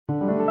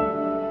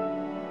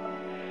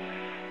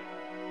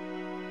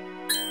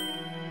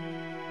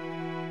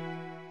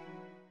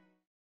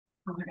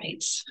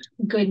right.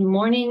 Good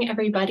morning,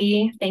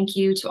 everybody. Thank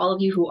you to all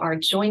of you who are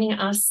joining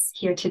us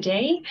here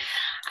today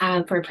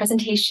for a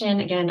presentation,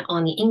 again,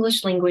 on the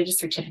English Language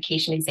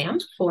Certification Exam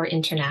for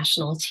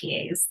international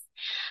TAs.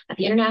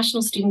 The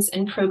International Students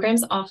and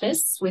Programs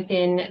Office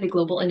within the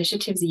Global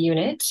Initiatives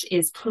Unit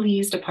is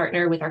pleased to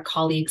partner with our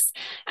colleagues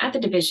at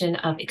the Division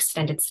of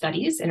Extended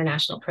Studies,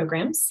 International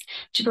Programs,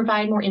 to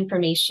provide more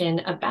information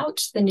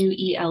about the new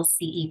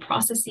ELCE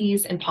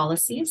processes and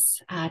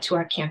policies to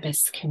our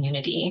campus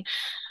community.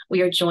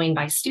 We are joined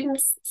by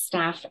students,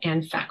 staff,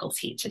 and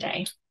faculty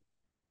today.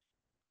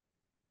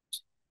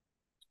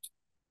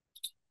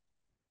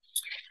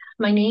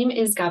 My name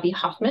is Gabi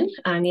Hoffman.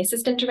 I'm the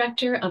Assistant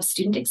Director of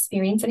Student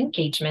Experience and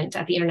Engagement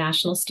at the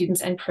International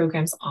Students and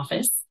Programs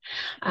Office.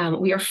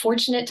 We are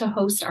fortunate to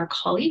host our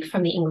colleague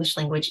from the English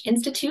Language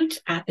Institute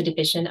at the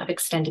Division of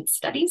Extended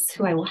Studies,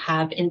 who I will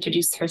have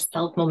introduce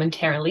herself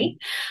momentarily.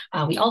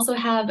 We also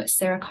have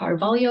Sarah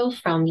Carvalho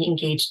from the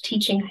Engaged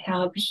Teaching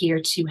Hub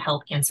here to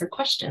help answer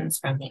questions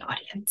from the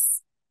audience.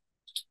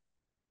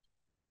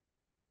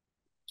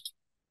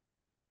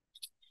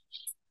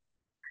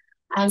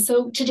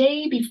 So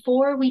today,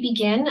 before we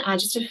begin,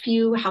 just a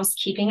few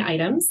housekeeping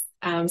items.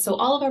 So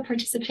all of our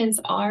participants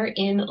are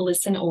in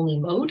listen-only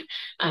mode.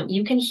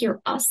 You can hear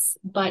us,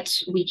 but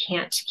we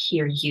can't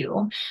hear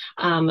you.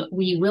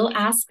 We will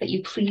ask that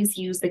you please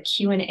use the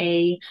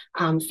Q&A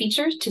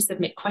feature to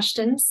submit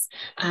questions.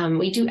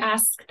 We do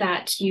ask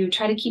that you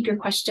try to keep your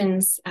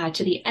questions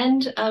to the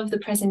end of the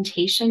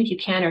presentation if you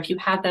can, or if you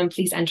have them,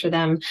 please enter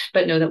them,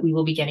 but know that we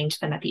will be getting to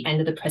them at the end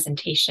of the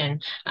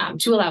presentation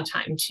to allow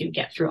time to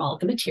get through all of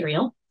the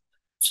material.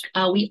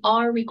 We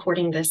are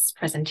recording this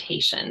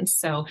presentation,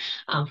 so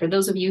for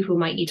those of you who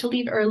might need to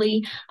leave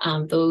early,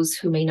 those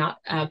who may not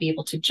be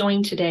able to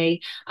join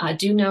today,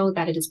 do know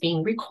that it is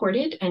being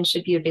recorded and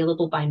should be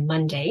available by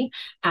Monday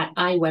at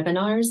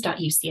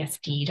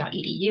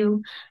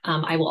iwebinars.ucsd.edu.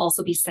 I will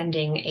also be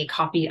sending a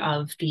copy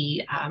of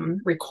the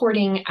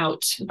recording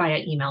out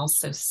via email,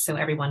 so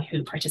everyone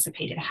who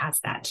participated has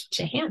that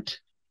to hand.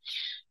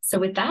 So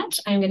with that,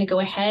 I'm going to go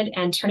ahead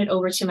and turn it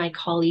over to my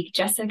colleague,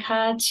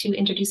 Jessica, to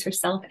introduce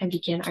herself and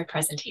begin our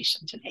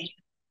presentation today.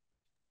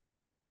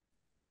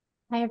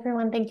 Hi,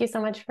 everyone. Thank you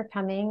so much for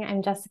coming.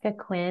 I'm Jessica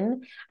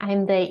Quinn.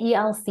 I'm the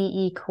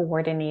ELCE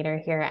coordinator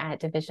here at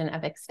Division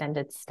of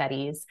Extended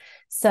Studies.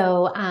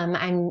 So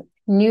I'm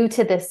new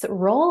to this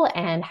role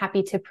and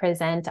happy to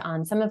present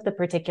on some of the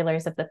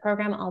particulars of the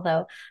program,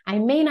 although I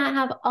may not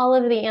have all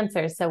of the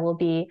answers, so we'll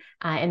be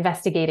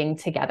investigating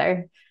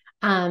together.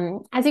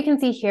 As you can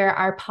see here,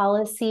 our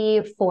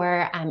policy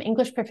for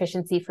English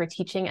proficiency for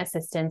teaching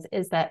assistants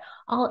is that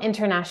all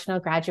international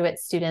graduate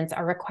students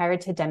are required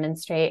to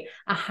demonstrate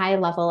a high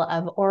level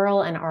of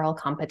oral and oral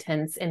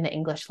competence in the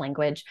English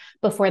language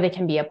before they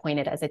can be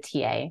appointed as a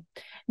TA.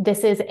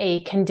 This is a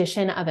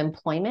condition of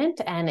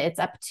employment, and it's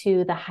up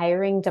to the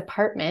hiring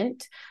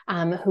department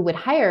who would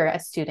hire a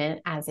student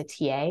as a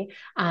TA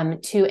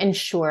to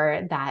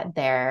ensure that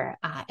their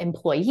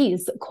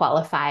employees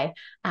qualify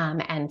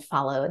and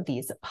follow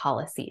these policies.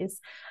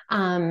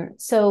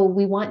 So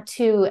we want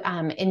to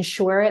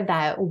ensure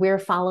that we're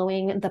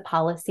following the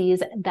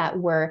policies that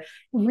were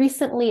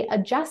recently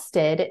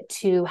adjusted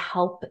to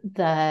help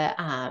the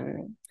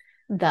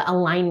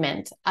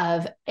alignment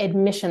of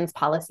admissions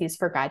policies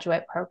for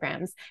graduate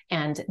programs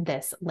and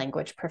this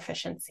language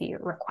proficiency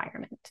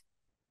requirement.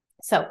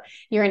 So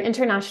you're an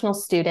international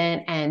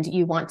student and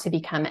you want to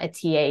become a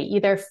TA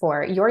either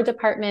for your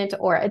department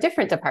or a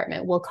different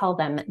department. We'll call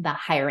them the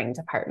hiring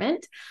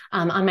department.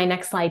 On my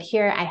next slide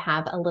here, I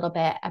have a little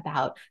bit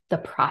about the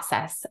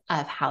process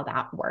of how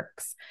that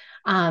works.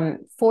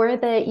 For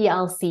the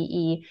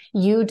ELCE,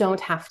 you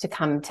don't have to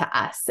come to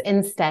us.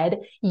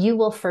 Instead, you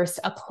will first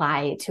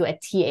apply to a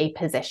TA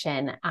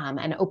position,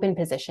 an open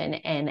position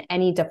in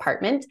any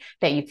department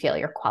that you feel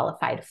you're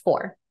qualified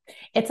for.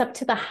 It's up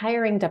to the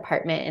hiring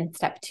department in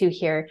step 2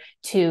 here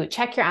to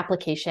check your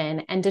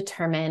application and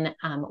determine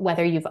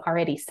whether you've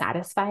already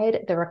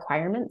satisfied the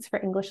requirements for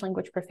English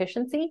language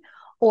proficiency,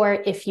 or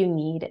if you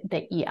need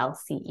the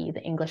ELCE,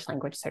 the English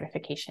language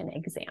certification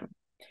exam.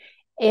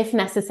 If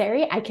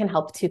necessary, I can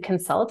help to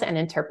consult and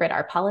interpret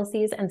our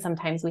policies, and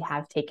sometimes we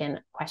have taken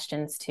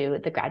questions to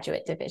the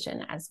graduate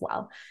division as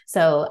well.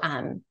 So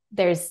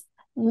there's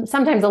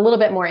sometimes a little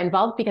bit more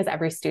involved because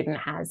every student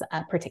has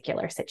a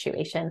particular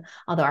situation,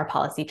 although our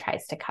policy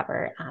tries to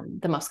cover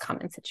the most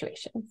common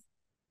situations.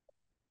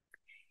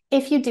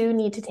 If you do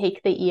need to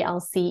take the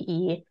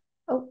ELCE,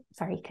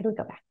 could we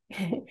go back?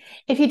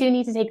 If you do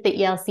need to take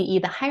the ELCE,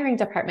 the hiring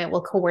department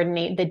will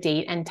coordinate the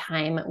date and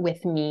time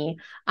with me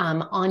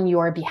on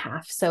your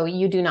behalf. So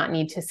you do not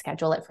need to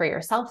schedule it for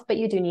yourself, but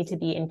you do need to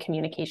be in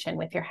communication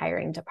with your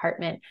hiring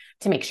department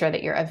to make sure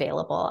that you're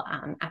available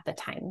at the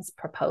times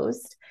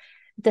proposed.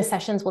 The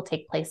sessions will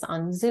take place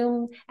on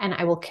Zoom, and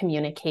I will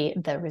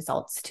communicate the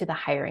results to the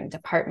hiring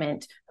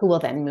department, who will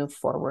then move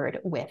forward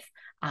with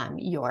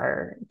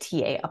your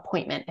TA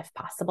appointment if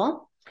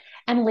possible.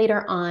 And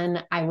later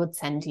on, I would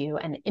send you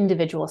an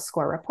individual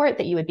score report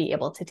that you would be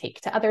able to take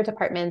to other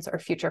departments or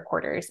future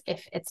quarters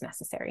if it's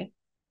necessary.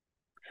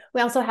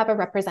 We also have a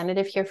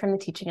representative here from the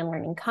Teaching and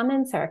Learning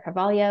Commons, Sarah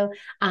Carvalho,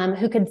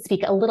 who could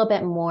speak a little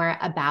bit more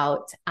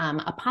about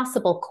a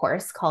possible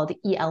course called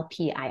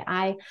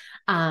ELPII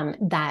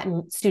that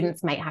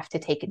students might have to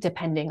take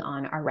depending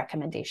on our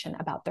recommendation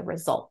about the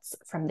results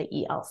from the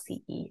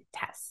ELCE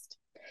test.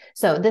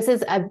 So this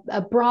is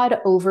a broad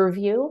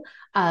overview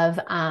of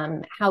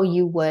how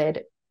you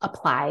would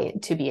apply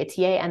to be a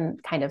TA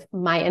and kind of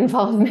my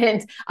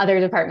involvement, other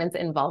departments'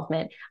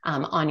 involvement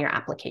on your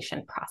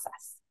application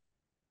process.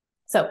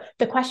 So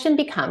the question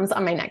becomes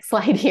on my next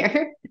slide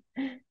here,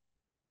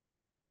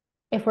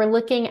 if we're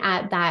looking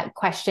at that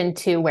question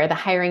 2, where the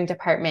hiring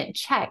department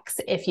checks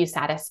if you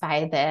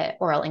satisfy the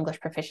oral English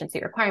proficiency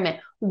requirement,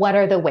 what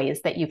are the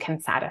ways that you can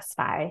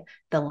satisfy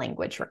the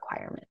language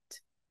requirement?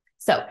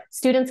 So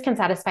students can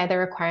satisfy the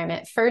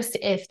requirement first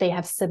if they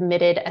have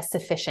submitted a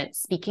sufficient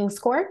speaking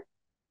score.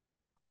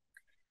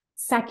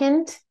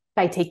 Second,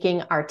 by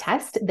taking our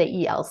test,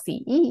 the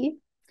ELCE.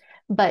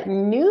 But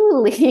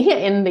newly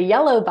in the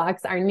yellow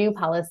box, our new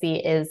policy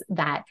is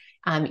that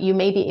you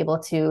may be able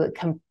to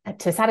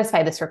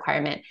satisfy this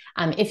requirement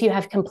if you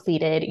have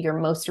completed your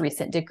most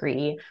recent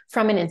degree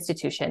from an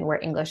institution where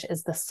English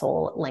is the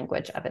sole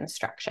language of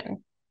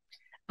instruction.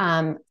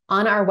 On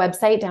our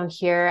website down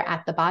here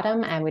at the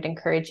bottom, I would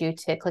encourage you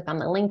to click on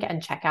the link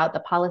and check out the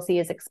policy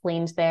is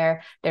explained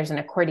there. There's an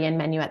accordion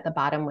menu at the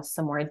bottom with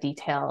some more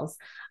details.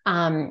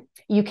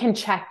 You can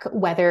check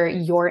whether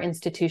your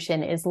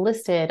institution is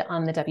listed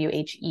on the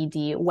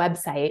WHED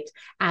website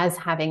as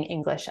having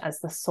English as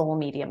the sole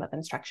medium of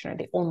instruction or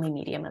the only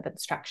medium of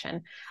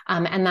instruction.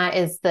 And that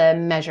is the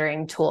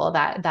measuring tool,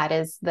 that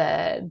is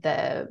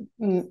the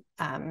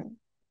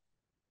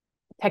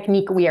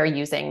technique we are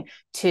using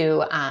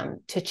to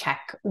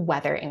check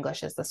whether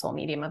English is the sole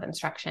medium of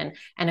instruction.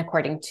 And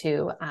according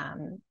to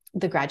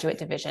the graduate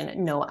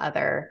division, no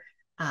other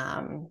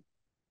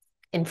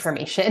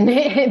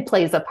information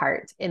plays a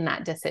part in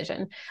that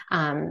decision.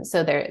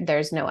 So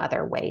there's no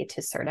other way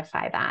to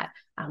certify that.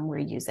 We're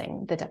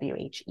using the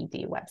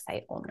WHED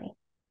website only.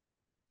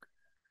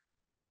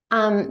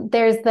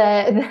 There's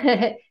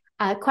the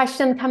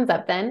question comes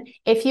up then,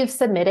 if you've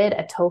submitted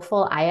a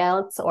TOEFL,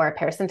 IELTS, or a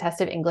Pearson Test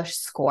of English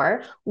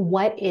score,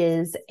 what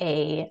is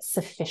a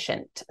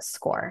sufficient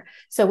score?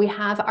 So we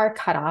have our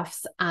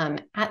cutoffs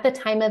at the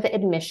time of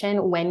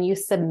admission when you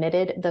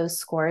submitted those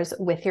scores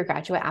with your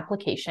graduate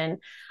application.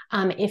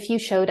 If you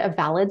showed a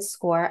valid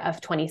score of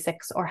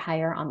 26 or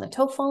higher on the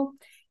TOEFL,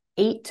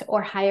 8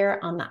 or higher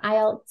on the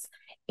IELTS,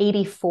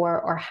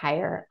 84 or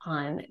higher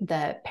on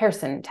the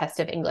Pearson Test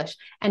of English.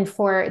 And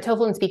for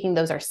TOEFL and speaking,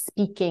 those are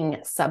speaking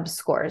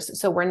sub-scores.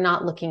 So we're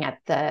not looking at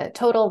the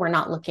total, we're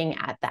not looking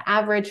at the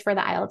average for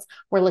the IELTS,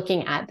 we're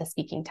looking at the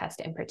speaking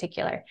test in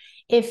particular.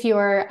 If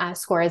your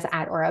score is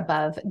at or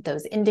above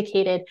those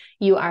indicated,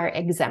 you are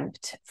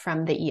exempt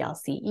from the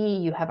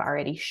ELCE. You have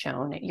already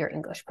shown your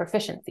English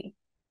proficiency.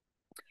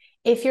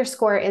 If your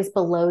score is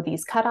below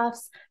these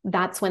cutoffs,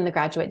 that's when the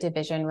graduate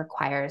division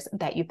requires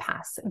that you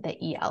pass the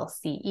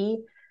ELCE,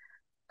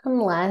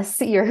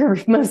 unless your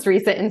most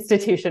recent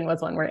institution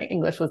was one where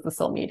English was the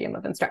sole medium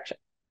of instruction.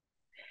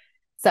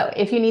 So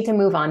if you need to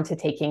move on to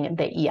taking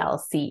the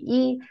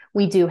ELCE,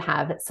 we do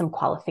have some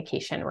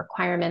qualification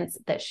requirements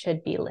that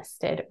should be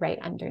listed right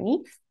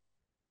underneath.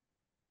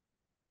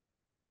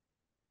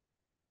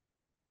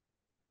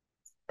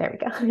 There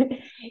we go.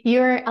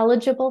 You're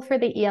eligible for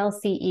the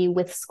ELCE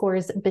with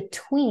scores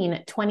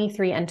between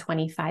 23 and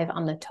 25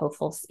 on the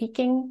TOEFL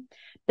speaking,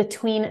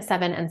 between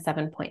 7 and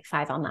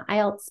 7.5 on the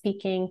IELTS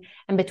speaking,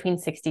 and between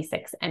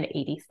 66 and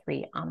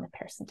 83 on the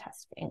Pearson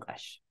Test of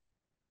English.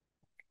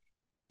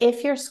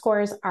 If your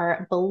scores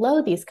are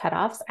below these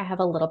cutoffs, I have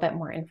a little bit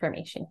more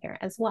information here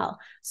as well.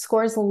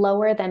 Scores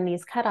lower than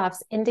these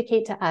cutoffs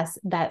indicate to us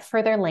that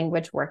further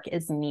language work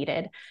is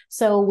needed.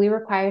 So we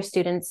require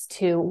students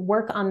to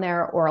work on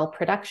their oral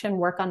production,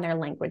 work on their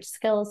language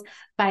skills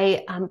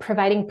by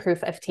providing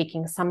proof of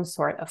taking some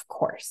sort of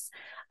course.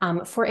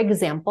 For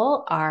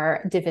example,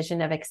 our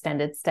Division of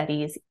Extended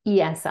Studies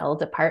ESL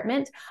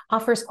department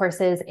offers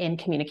courses in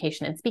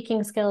communication and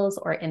speaking skills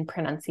or in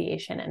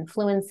pronunciation and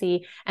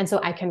fluency. And so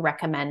I can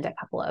recommend a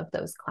couple of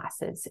those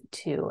classes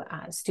to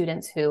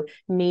students who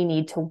may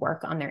need to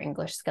work on their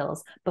English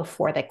skills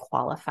before they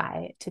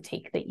qualify to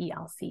take the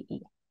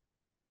ELCE.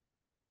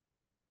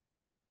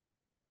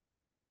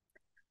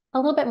 A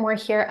little bit more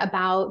here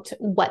about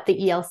what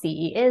the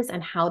ELCE is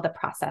and how the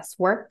process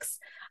works.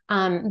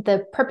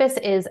 The purpose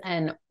is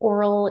an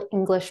oral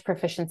English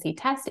proficiency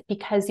test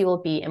because you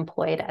will be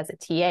employed as a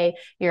TA.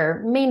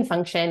 Your main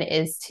function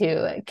is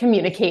to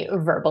communicate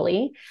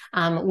verbally.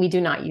 We do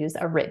not use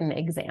a written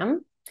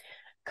exam.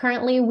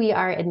 Currently, we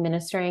are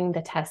administering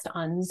the test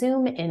on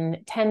Zoom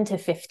in 10 to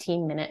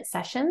 15-minute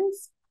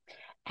sessions.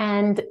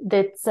 And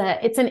it's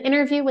an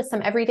interview with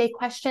some everyday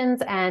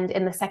questions, and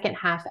in the second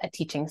half, a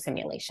teaching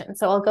simulation.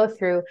 So I'll go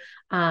through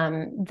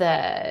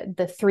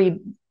the three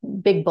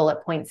big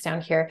bullet points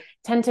down here.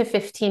 10 to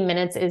 15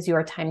 minutes is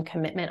your time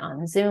commitment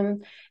on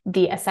Zoom.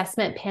 The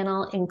assessment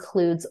panel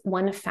includes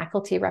one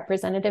faculty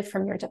representative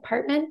from your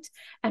department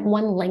and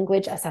one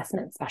language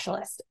assessment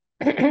specialist.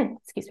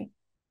 excuse me.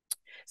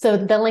 So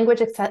the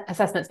language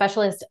assessment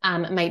specialist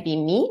might be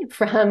me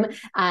from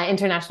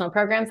international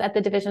programs at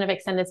the Division of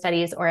Extended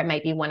Studies, or it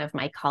might be one of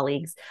my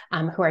colleagues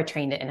who are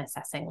trained in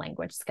assessing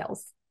language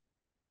skills.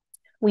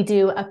 We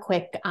do a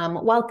quick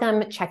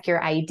welcome, check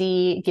your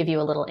ID, give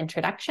you a little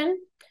introduction.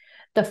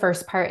 The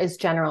first part is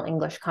general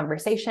English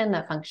conversation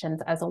that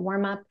functions as a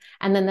warm-up.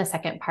 And then the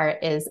second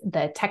part is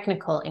the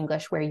technical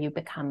English, where you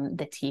become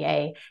the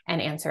TA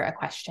and answer a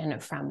question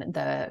from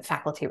the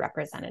faculty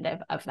representative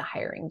of the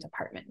hiring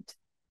department.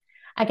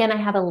 Again, I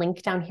have a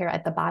link down here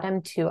at the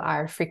bottom to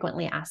our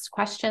frequently asked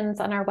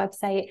questions on our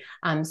website.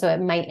 So it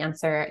might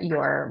answer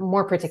your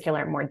more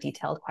particular, more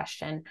detailed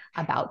question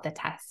about the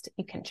test.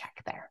 You can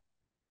check there.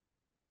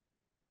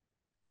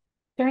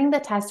 During the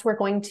test, we're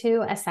going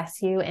to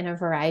assess you in a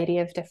variety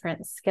of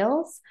different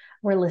skills.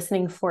 We're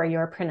listening for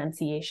your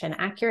pronunciation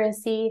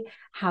accuracy,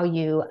 how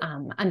you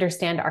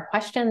understand our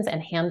questions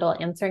and handle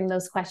answering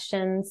those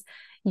questions,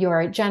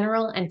 your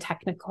general and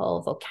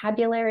technical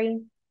vocabulary,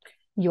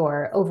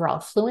 your overall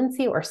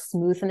fluency or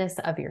smoothness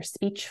of your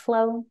speech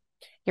flow,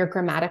 your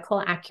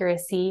grammatical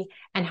accuracy,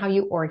 and how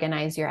you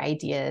organize your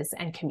ideas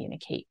and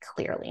communicate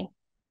clearly.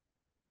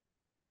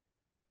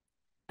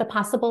 The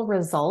possible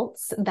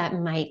results that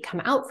might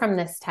come out from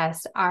this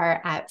test are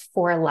at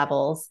 4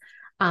 levels,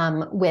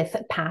 with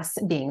pass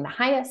being the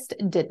highest,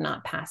 did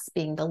not pass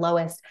being the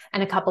lowest,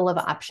 and a couple of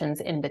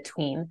options in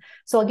between.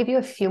 So I'll give you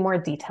a few more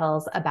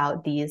details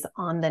about these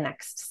on the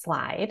next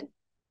slide.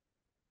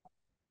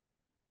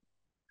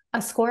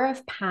 A score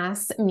of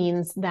pass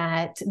means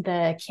that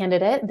the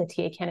candidate, the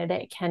TA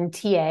candidate, can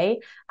TA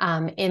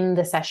in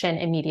the session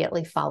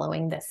immediately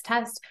following this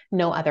test.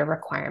 No other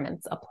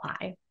requirements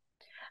apply.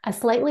 A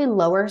slightly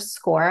lower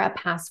score, a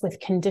pass with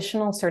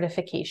conditional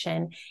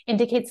certification,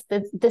 indicates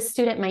that this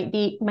student might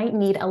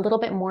need a little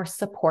bit more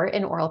support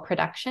in oral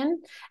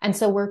production. And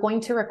so we're going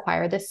to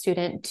require the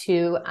student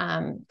to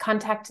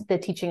contact the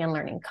Teaching and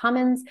Learning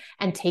Commons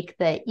and take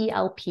the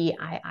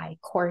ELPII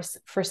course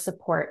for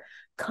support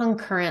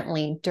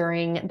concurrently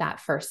during that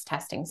first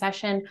testing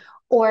session.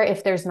 Or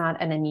if there's not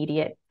an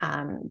immediate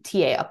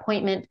TA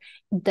appointment,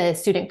 the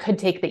student could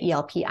take the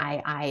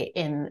ELPII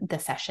in the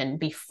session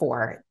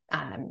before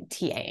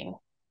TAing.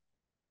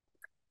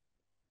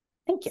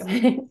 Thank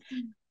you.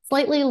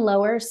 Slightly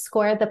lower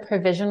score, the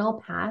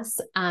provisional pass.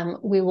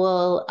 We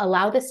will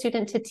allow the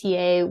student to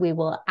TA. We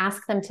will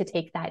ask them to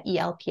take that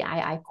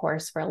ELPII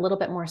course for a little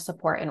bit more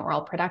support in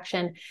oral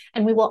production.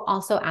 And we will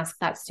also ask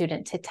that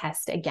student to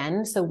test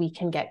again so we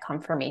can get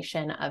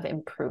confirmation of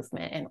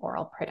improvement in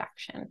oral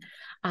production.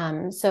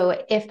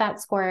 So if that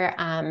score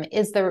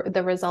is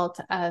the result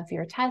of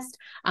your test,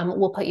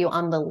 we'll put you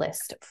on the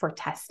list for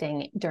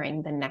testing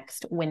during the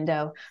next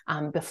window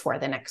before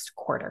the next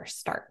quarter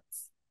starts.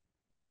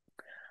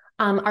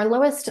 Our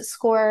lowest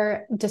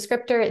score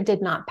descriptor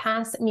did not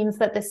pass means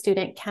that the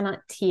student cannot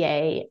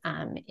TA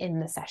in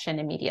the session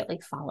immediately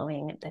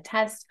following the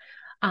test.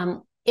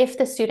 If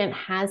the student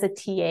has a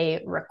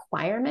TA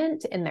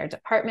requirement in their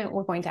department,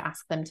 we're going to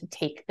ask them to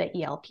take the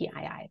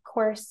ELPII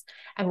course,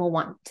 and we'll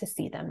want to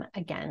see them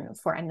again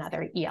for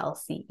another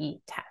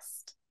ELCE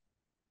test.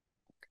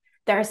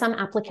 There are some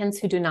applicants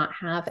who do not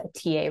have a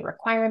TA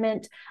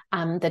requirement.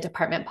 The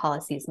department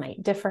policies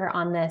might differ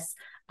on this,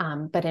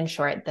 but in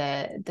short,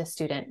 the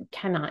student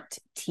cannot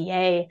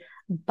TA,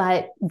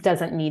 but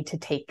doesn't need to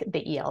take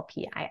the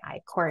ELPII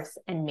course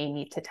and may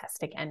need to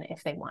test again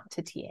if they want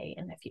to TA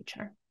in the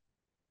future.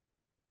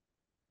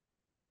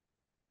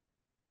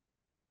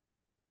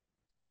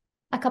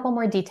 A couple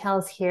more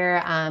details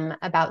here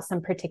about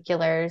some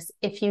particulars.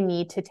 If you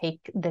need to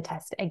take the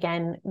test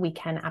again, we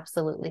can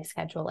absolutely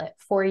schedule it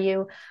for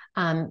you.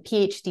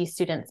 PhD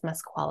students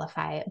must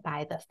qualify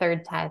by the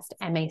 3rd test,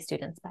 MA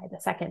students by the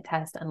 2nd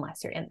test,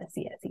 unless you're in the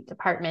CSE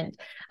department.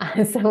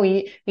 So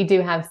we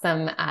do have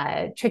some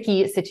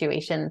tricky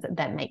situations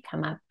that might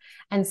come up.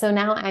 And so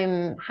now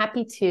I'm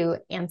happy to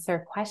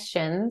answer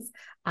questions.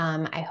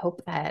 I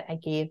hope that I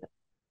gave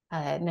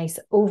a nice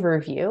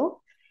overview.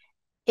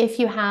 If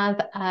you have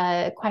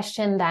a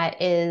question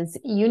that is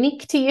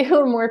unique to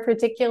you, more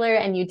particular,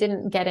 and you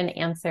didn't get an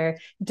answer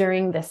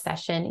during this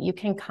session, you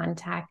can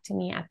contact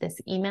me at this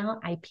email,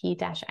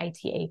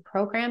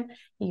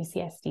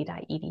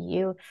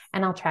 ip-itaprogram@ucsd.edu,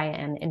 and I'll try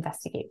and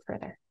investigate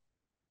further.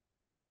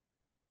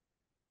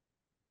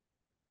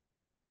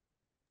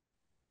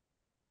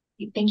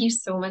 Thank you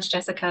so much,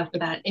 Jessica, for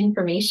that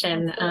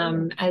information.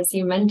 As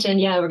you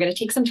mentioned, yeah, we're going to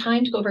take some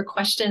time to go over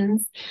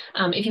questions.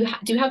 If you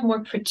do have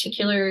more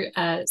particular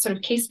sort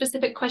of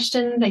case-specific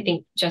questions, I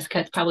think,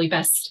 Jessica, it's probably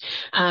best,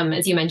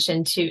 as you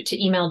mentioned,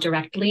 to email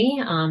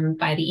directly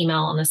by the email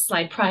on the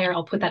slide prior.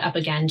 I'll put that up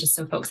again just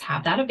so folks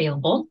have that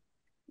available.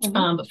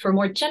 But for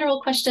more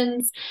general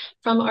questions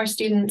from our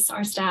students,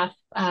 our staff,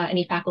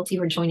 any faculty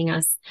who are joining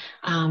us,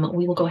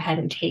 we will go ahead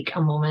and take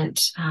a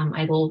moment.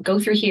 I will go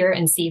through here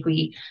and see if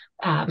we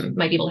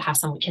might be able to have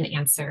someone can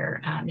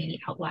answer maybe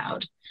out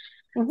loud.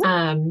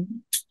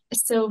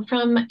 So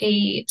from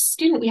a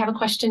student, we have a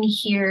question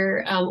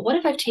here. What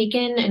if I've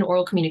taken an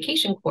oral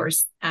communication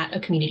course at a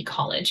community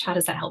college? How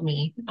does that help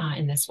me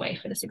in this way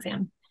for this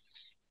exam?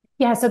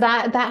 Yeah, so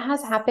that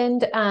has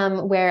happened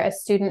where a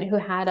student who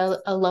had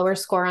a lower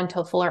score on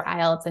TOEFL or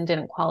IELTS and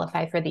didn't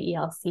qualify for the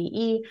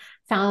ELCE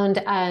found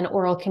an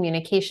oral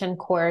communication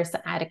course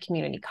at a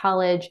community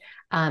college,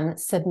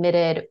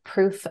 submitted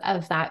proof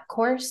of that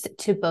course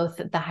to both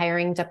the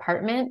hiring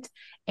department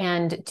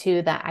and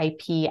to the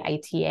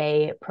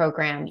IPITA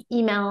program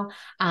email.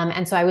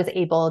 And so I was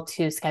able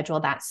to schedule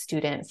that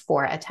student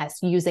for a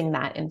test using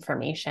that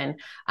information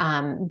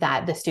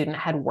that the student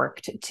had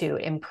worked to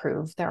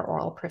improve their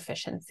oral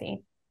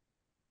proficiency.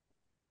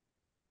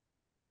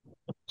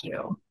 Thank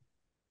you.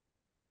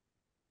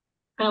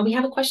 We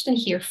have a question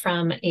here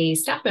from a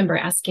staff member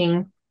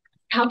asking,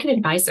 how can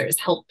advisors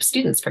help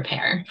students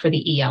prepare for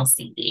the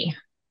ELCE?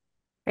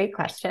 Great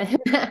question.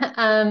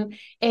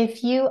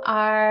 If you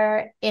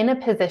are in a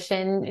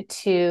position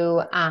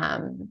to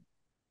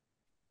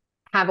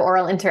have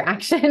oral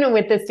interaction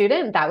with the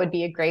student, that would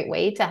be a great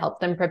way to help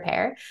them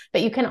prepare.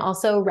 But you can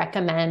also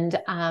recommend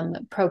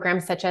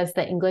programs such as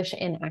the English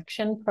in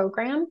Action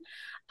program,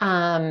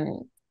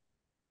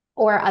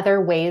 or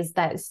other ways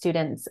that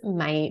students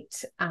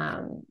might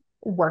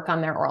work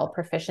on their oral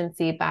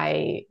proficiency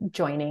by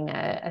joining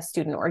a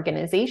student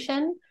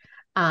organization,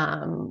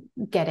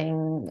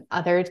 getting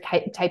other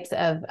types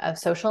of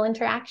social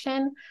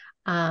interaction,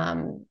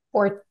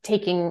 or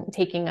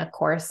taking a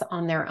course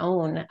on their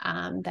own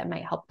that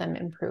might help them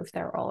improve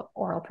their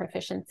oral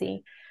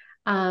proficiency.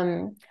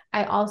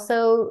 I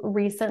also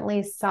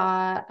recently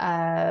saw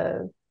a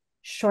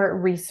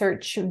short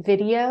research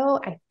video,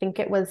 I think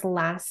it was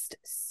last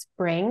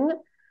spring,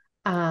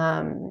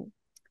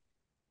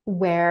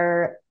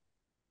 where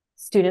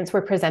students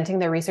were presenting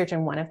their research,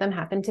 and one of them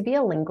happened to be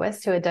a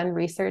linguist who had done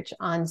research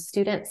on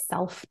student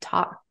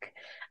self-talk.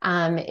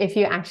 If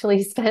you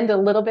actually spend a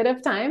little bit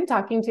of time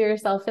talking to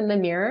yourself in the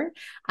mirror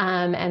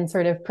and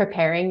sort of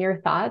preparing your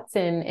thoughts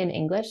in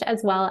English,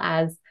 as well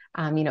as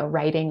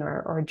writing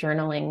or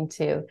journaling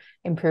to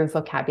improve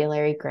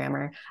vocabulary,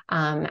 grammar.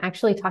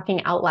 Actually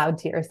talking out loud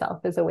to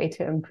yourself is a way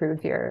to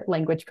improve your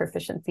language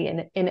proficiency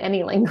in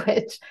any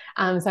language.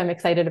 So I'm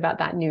excited about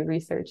that new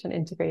research and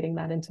integrating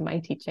that into my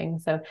teaching.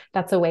 So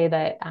that's a way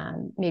that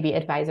maybe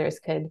advisors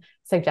could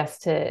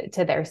suggest to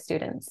their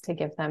students to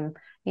give them,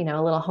 a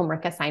little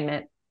homework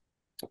assignment,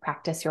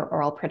 practice your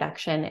oral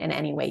production in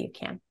any way you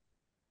can.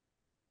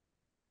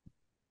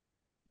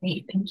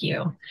 Great, thank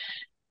you.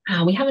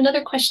 We have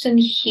another question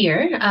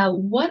here.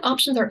 What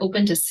options are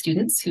open to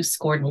students who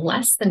scored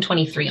less than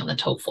 23 on the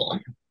TOEFL?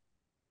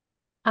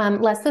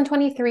 Less than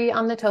 23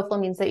 on the TOEFL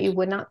means that you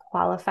would not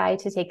qualify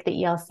to take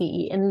the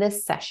ELCE in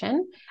this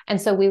session. And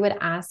so we would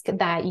ask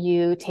that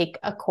you take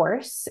a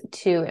course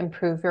to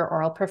improve your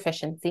oral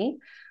proficiency.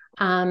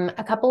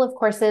 A couple of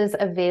courses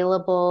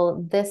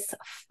available this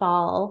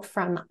fall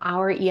from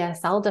our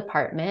ESL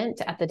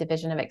department at the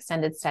Division of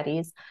Extended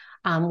Studies.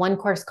 One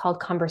course called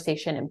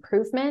Conversation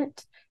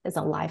Improvement is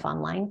a live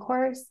online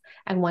course,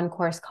 and one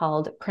course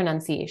called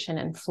Pronunciation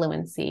and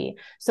Fluency.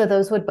 So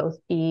those would both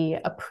be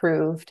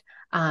approved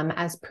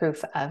as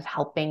proof of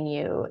helping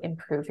you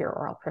improve your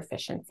oral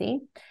proficiency.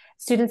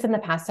 Students in the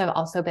past have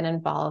also been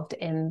involved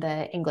in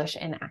the English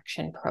in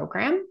Action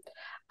program.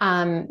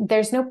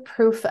 There's no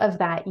proof of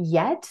that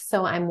yet,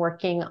 so I'm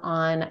working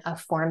on a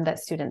form that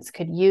students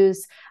could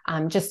use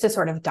just to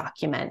sort of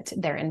document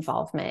their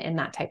involvement in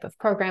that type of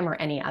program or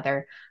any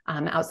other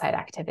outside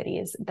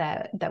activities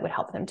that would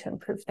help them to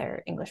improve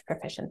their English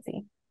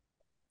proficiency.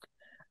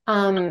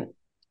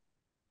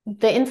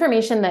 The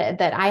information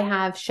that I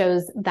have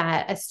shows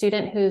that a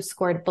student who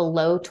scored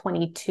below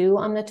 22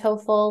 on the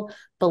TOEFL,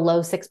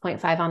 below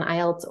 6.5 on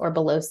IELTS, or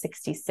below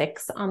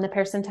 66 on the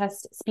Pearson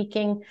test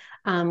speaking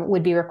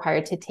would be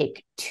required to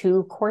take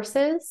 2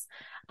 courses.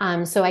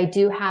 So I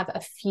do have a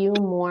few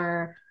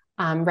more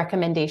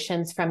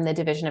recommendations from the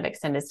Division of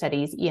Extended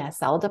Studies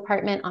ESL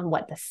department on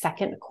what the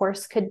second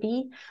course could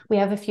be. We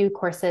have a few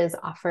courses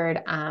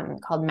offered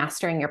called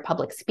Mastering Your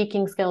Public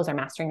Speaking Skills or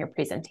Mastering Your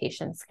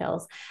Presentation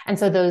Skills. And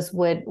so those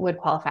would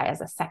qualify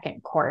as a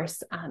second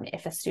course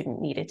if a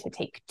student needed to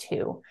take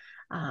 2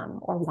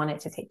 or wanted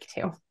to take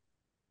 2.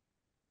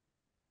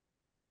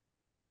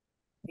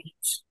 Great.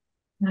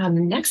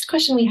 Next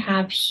question we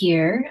have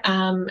here,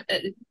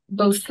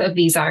 both of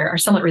these are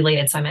somewhat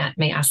related, so I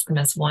may ask them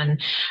as one.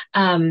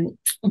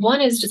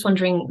 One is just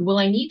wondering, will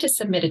I need to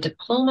submit a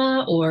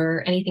diploma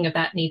or anything of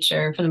that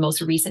nature for the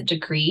most recent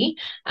degree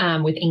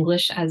with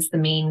English as the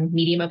main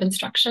medium of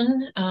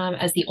instruction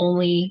as the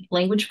only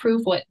language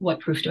proof? What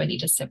proof do I need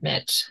to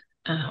submit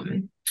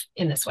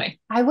in this way?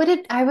 I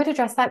would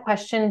address that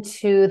question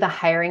to the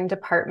hiring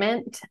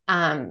department.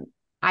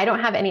 I don't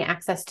have any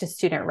access to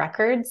student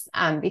records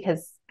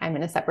because I'm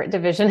in a separate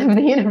division of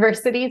the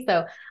university,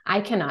 so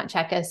I cannot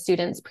check a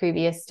student's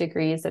previous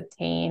degrees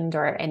obtained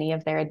or any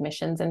of their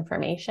admissions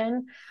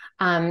information.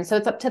 So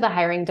it's up to the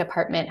hiring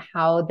department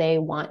how they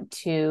want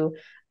to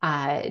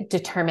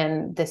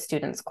determine the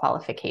student's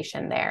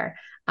qualification there.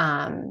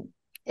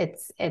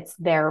 it's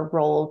their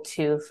role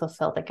to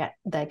fulfill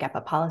the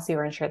GEPA policy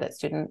or ensure that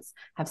students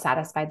have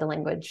satisfied the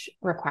language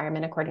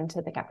requirement according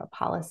to the GEPA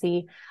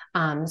policy.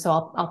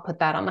 So I'll put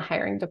that on the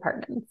hiring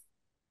department.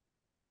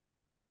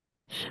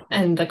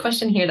 And the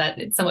question here that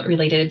it's somewhat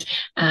related,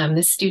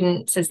 the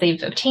student says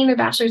they've obtained their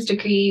bachelor's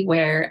degree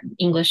where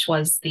English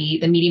was the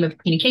medium of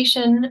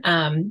communication.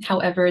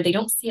 However, they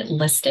don't see it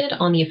listed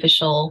on the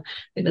official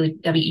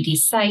WED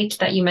site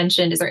that you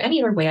mentioned. Is there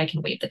any other way I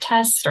can waive the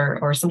test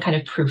or some kind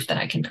of proof that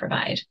I can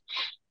provide?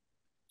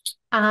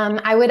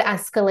 I would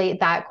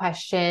escalate that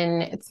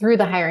question through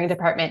the hiring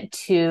department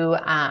to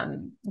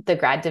the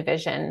grad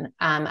division.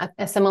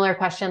 A similar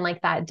question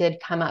like that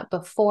did come up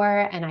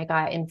before, and I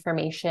got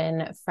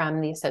information from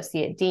the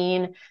associate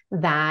dean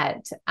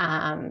that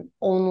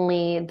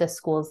only the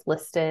schools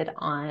listed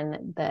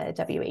on the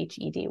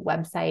WHED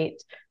website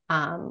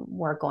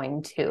were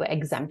going to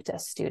exempt a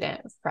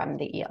student from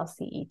the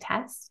ELCE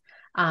test.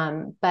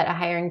 But a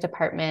hiring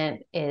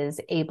department is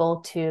able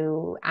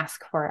to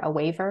ask for a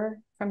waiver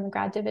from the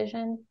grad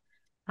division.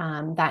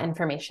 That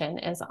information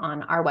is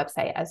on our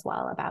website as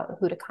well about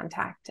who to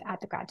contact at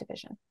the grad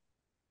division.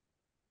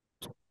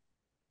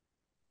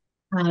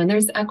 And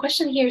there's a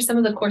question here, some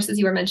of the courses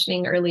you were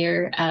mentioning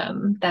earlier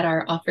that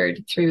are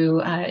offered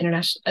through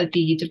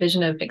the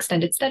Division of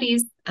Extended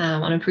Studies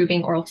on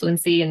improving oral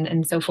fluency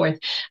and so forth.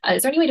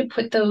 Is there any way to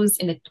put those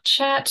in the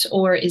chat,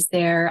 or is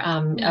there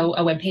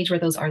a web page where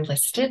those are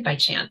listed by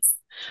chance?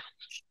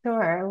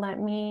 Sure, let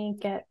me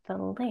get the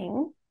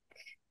link.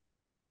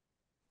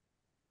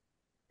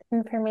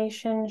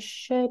 Information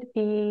should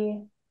be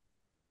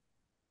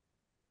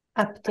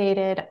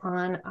updated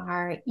on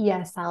our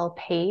ESL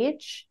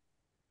page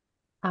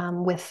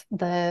with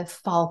the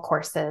fall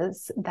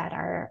courses that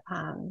are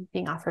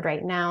being offered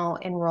right now.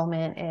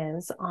 Enrollment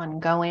is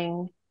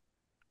ongoing.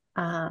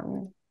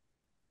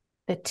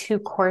 The two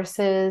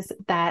courses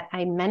that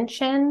I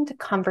mentioned,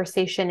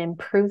 Conversation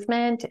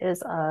Improvement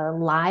is a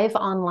live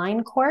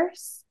online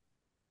course.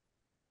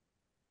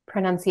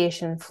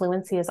 Pronunciation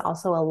Fluency is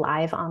also a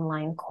live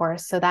online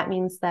course. So that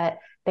means that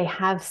they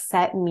have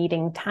set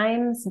meeting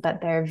times, but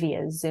they're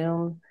via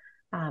Zoom.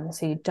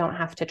 So you don't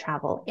have to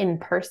travel in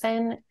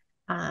person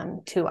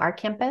to our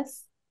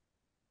campus.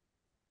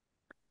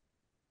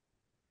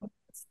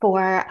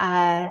 For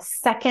a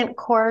second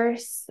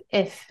course,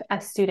 if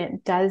a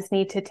student does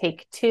need to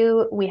take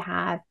two, we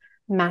have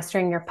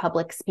Mastering Your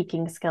Public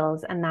Speaking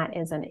Skills, and that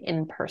is an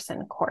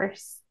in-person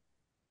course.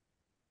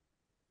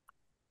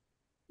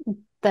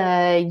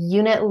 The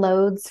unit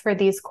loads for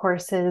these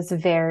courses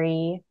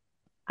vary,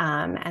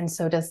 and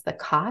so does the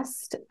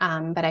cost,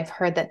 but I've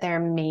heard that there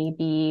may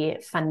be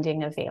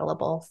funding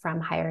available from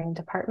hiring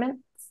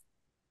departments.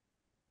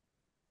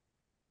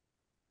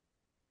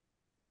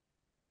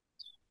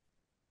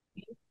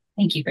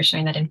 Thank you for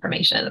sharing that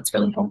information. That's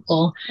really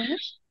helpful.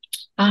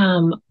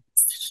 Mm-hmm.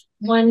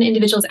 One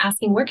individual is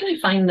asking, where can I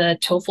find the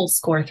TOEFL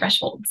score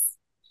thresholds?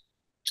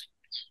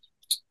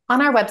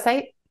 On our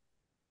website.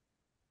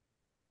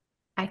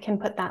 I can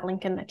put that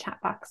link in the chat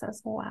box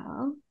as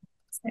well.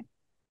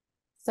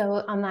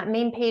 So on that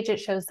main page, it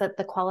shows that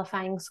the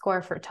qualifying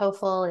score for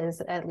TOEFL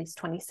is at least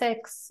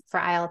 26, for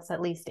IELTS at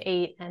least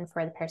 8, and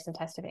for the Pearson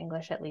Test of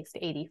English at least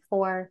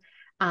 84.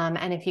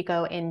 And if you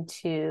go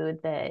into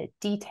the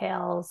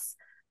details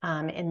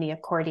in the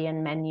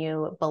accordion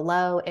menu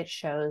below, it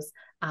shows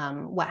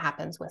what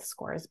happens with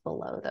scores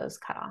below those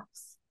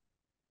cutoffs.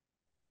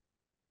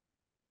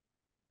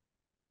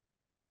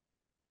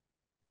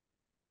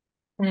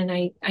 And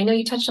I know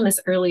you touched on this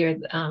earlier.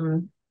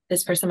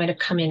 This person might have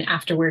come in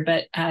afterward,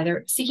 but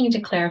they're seeking to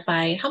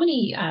clarify how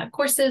many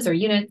courses or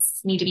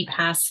units need to be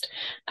passed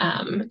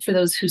for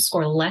those who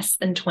score less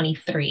than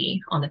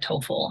 23 on the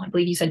TOEFL. I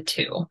believe you said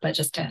 2, but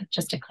just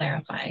to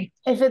clarify.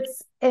 If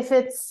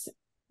it's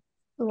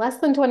less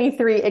than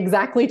 23,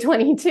 exactly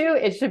 22,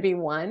 it should be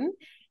 1.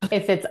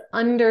 If it's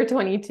under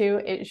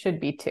 22, it should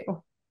be 2.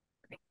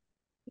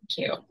 Thank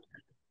you.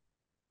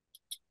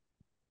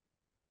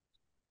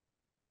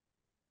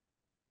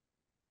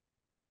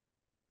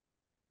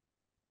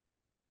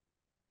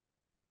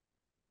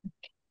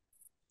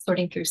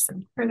 Sorting through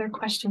some further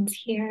questions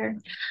here.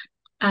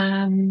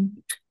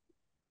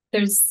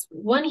 There's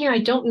one here, I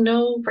don't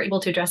know if we're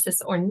able to address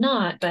this or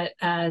not, but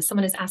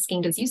someone is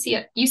asking, does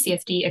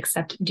UCSD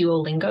accept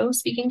Duolingo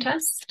speaking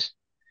test?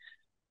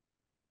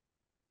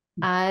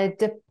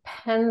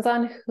 Depends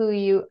on who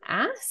you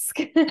ask.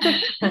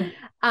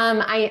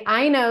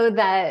 I know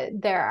that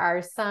there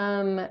are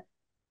some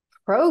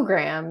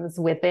programs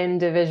within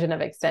Division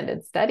of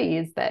Extended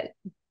Studies that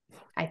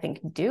I think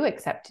do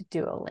accept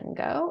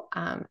Duolingo.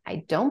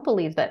 I don't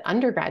believe that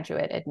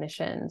undergraduate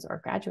admissions or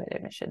graduate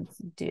admissions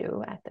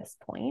do at this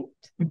point.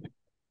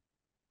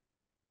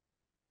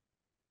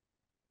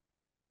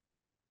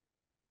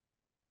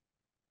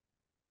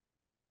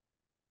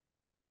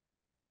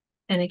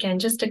 And again,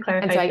 just to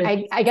clarify,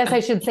 and so I guess I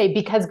should say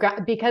because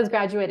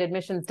graduate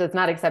admissions does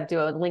not accept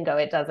Duolingo,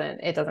 it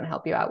doesn't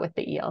help you out with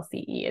the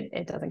ELCE.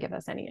 It doesn't give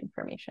us any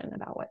information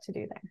about what to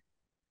do there.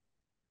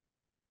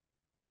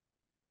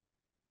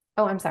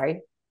 Oh, I'm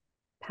sorry.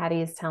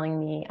 Patty is telling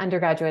me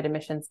undergraduate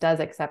admissions does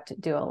accept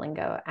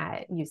Duolingo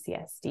at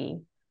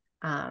UCSD.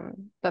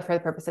 But for the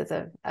purposes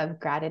of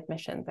grad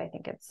admissions, I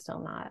think it's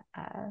still not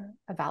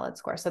a valid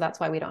score. So that's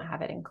why we don't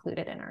have it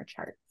included in our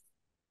chart.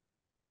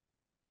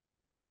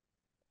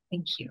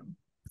 Thank you.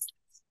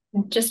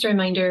 Just a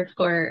reminder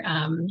for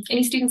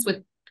any students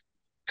with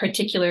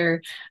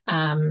particular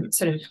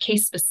sort of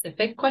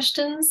case-specific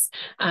questions,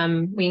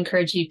 we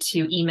encourage you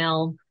to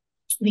email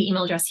the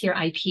email address here,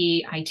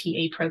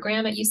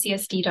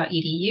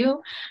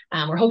 ipitaprogram@ucsd.edu.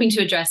 We're hoping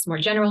to address more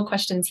general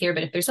questions here,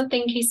 but if there's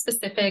something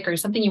case-specific or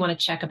something you want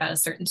to check about a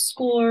certain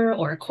score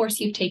or a course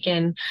you've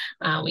taken,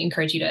 we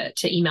encourage you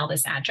to email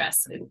this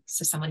address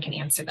so someone can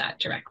answer that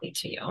directly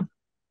to you.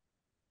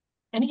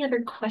 Any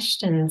other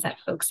questions that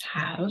folks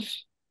have? I'm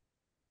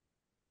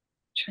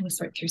trying to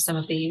sort through some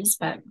of these,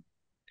 but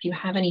if you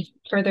have any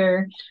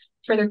further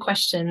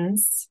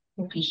questions,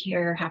 we'll be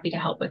here, happy to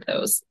help with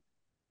those.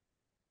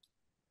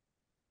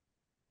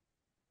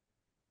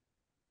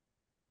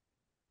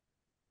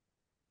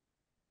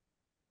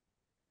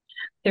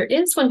 There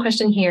is one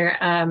question here.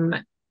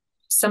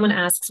 Someone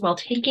asks, while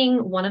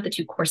taking one of the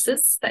two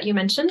courses that you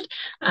mentioned,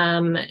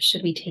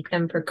 should we take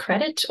them for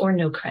credit or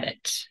no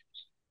credit?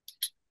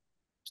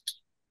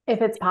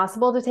 If it's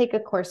possible to take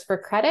a course for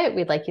credit,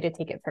 we'd like you to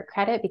take it for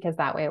credit because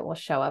that way it will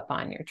show up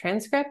on your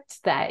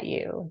transcript that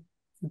you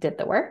did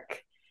the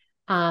work.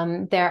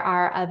 There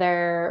are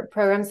other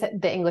programs,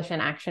 the English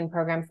in Action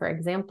program, for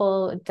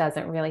example,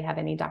 doesn't really have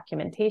any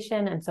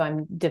documentation. And so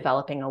I'm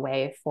developing a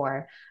way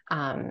for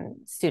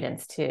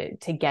students to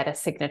get a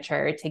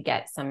signature, to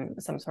get some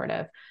sort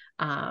of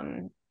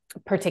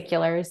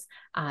particulars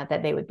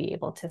that they would be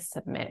able to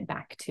submit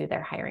back to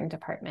their hiring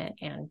department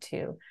and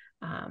to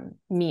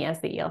me as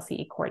the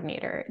ELCE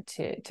coordinator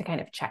to kind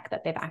of check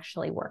that they've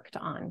actually worked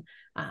on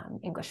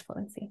English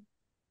fluency.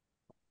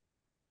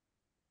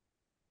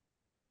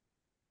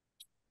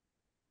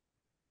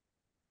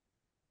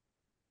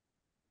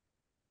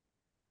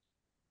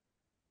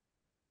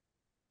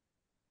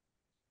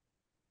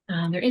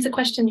 There is a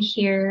question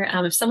here.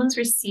 If someone's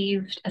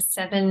received a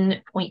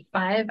 7.5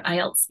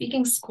 IELTS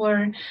speaking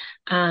score,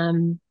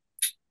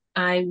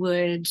 I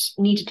would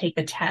need to take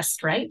the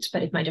test, right?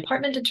 But if my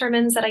department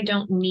determines that I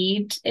don't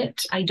need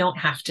it, I don't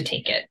have to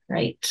take it,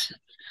 right?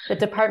 The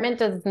department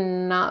does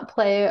not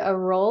play a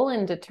role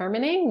in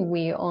determining.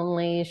 We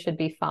only should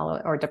be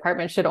following, or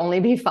department should only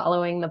be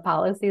following the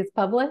policies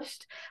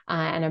published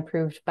and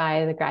approved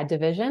by the grad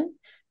division.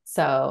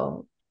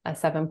 So a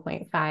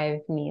 7.5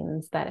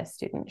 means that a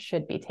student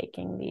should be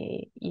taking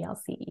the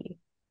ELCE.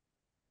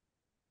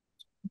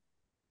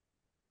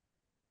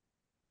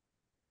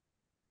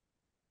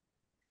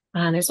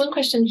 There's one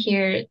question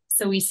here.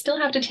 So we still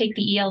have to take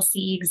the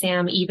ELCE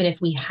exam even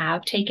if we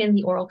have taken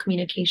the oral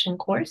communication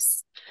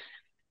course?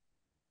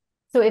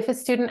 So if a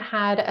student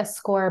had a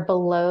score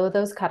below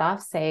those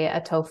cutoffs, say a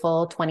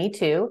TOEFL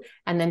 22,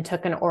 and then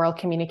took an oral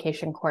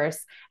communication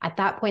course, at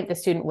that point, the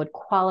student would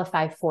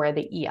qualify for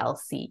the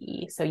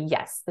ELCE. So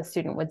yes, the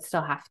student would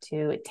still have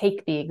to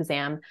take the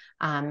exam.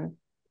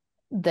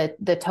 The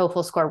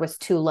TOEFL score was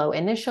too low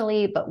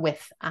initially, but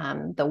with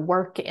the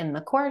work in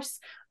the course,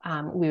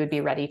 we would be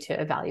ready to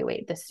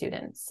evaluate the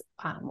student's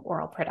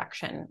oral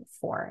production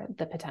for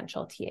the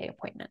potential TA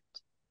appointment.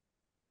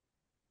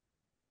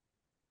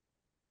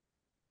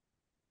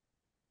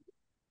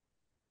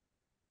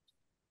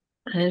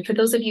 And for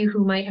those of you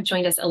who might have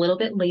joined us a little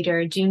bit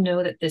later, do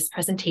know that this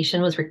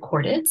presentation was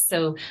recorded.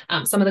 So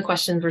some of the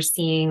questions we're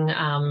seeing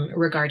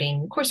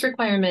regarding course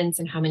requirements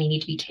and how many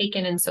need to be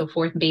taken and so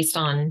forth based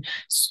on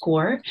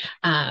score.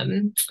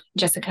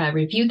 Jessica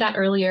reviewed that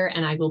earlier,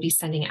 and I will be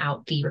sending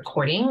out the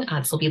recording.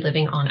 This will be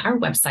living on our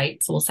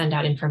website. So we'll send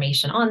out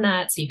information on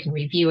that so you can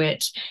review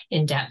it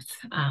in depth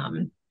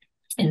and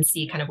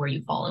see kind of where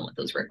you fall and what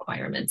those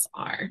requirements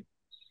are.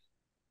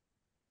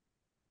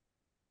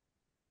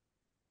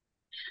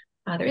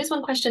 There is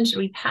one question, should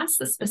we pass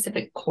the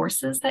specific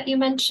courses that you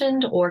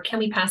mentioned, or can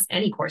we pass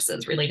any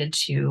courses related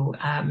to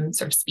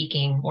sort of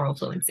speaking oral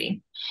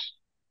fluency?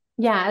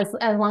 Yeah,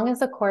 as long as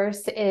the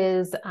course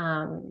is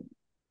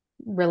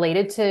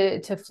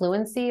related to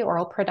fluency,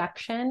 oral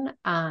production,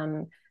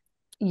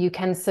 you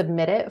can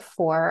submit it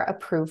for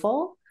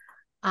approval.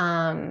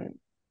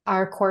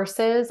 Our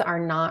courses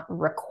are not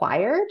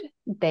required.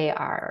 They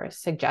are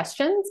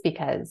suggestions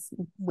because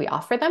we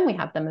offer them, we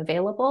have them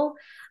available.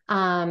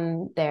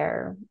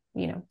 They're,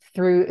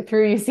 through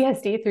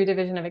UCSD, through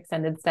Division of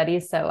Extended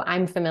Studies, so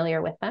I'm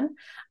familiar with them.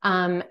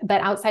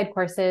 But outside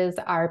courses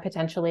are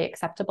potentially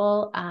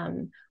acceptable.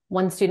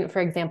 One student,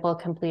 for example,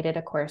 completed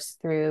a course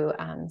through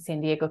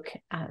San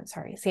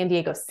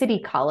Diego City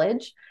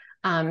College.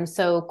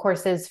 So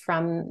courses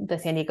from the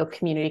San Diego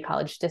Community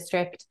College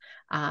District,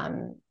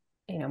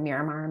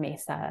 Miramar,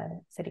 Mesa,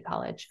 City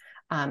College,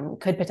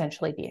 could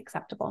potentially be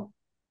acceptable.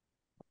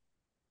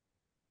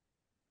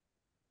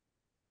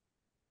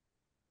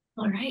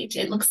 All right,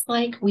 it looks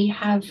like we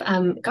have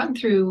gotten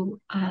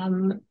through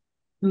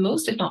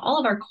most, if not all,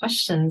 of our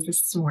questions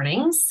this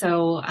morning.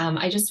 So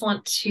I just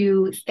want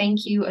to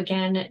thank you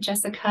again,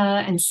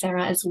 Jessica and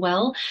Sarah as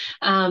well,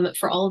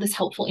 for all of this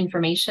helpful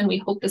information. We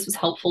hope this was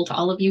helpful to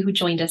all of you who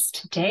joined us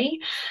today.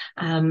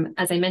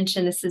 As I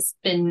mentioned, this has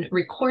been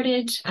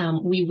recorded.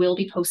 We will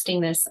be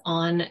posting this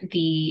on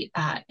the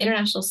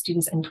International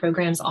Students and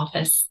Programs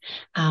Office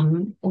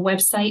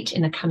website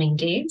in the coming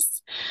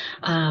days.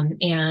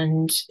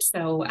 And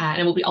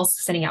we'll be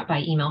also sending out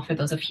by email for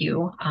those of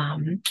you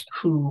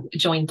who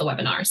joined the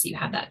webinar, so you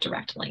have that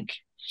direct link.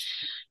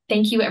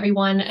 Thank you,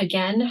 everyone.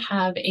 Again,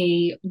 have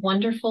a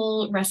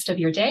wonderful rest of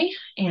your day,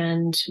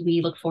 and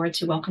we look forward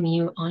to welcoming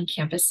you on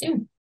campus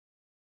soon.